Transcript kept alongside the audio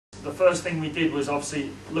the first thing we did was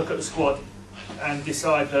obviously look at the squad and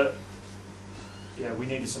decide that, yeah, we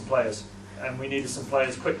needed some players, and we needed some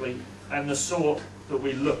players quickly. And the sort that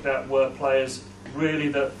we looked at were players really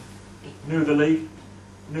that knew the league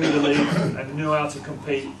and knew how to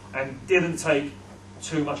compete and didn't take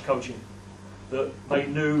too much coaching. That they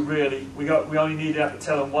knew really, we only needed to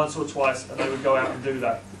tell them once or twice and they would go out and do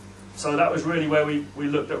that. So that was really where we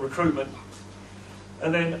looked at recruitment.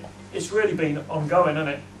 And then it's really been ongoing,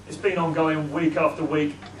 hasn't it? It's been ongoing week after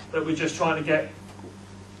week that we're just trying to get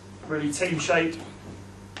really team shape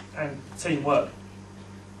and teamwork.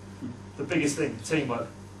 The biggest thing, teamwork.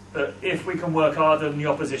 That if we can work harder than the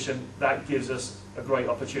opposition, that gives us a great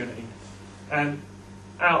opportunity. And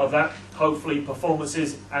out of that, hopefully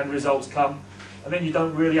performances and results come. And then you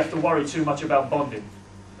don't really have to worry too much about bonding.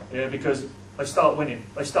 Yeah, because they start winning.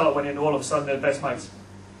 They start winning, all of a sudden they're best mates.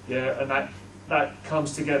 Yeah, and that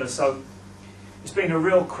comes together. So it's been a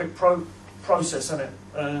real quick process, hasn't it?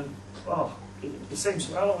 And it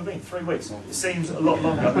seems, how long have it been? 3 weeks. It seems a lot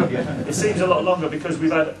longer. It seems a lot longer because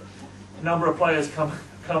we've had a number of players come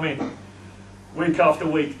in week after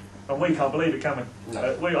week, and we can't believe it, can we?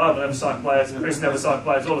 I haven't ever signed players, Chris never signed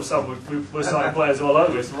players. All of a sudden we're signing players all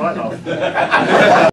over. It's right now.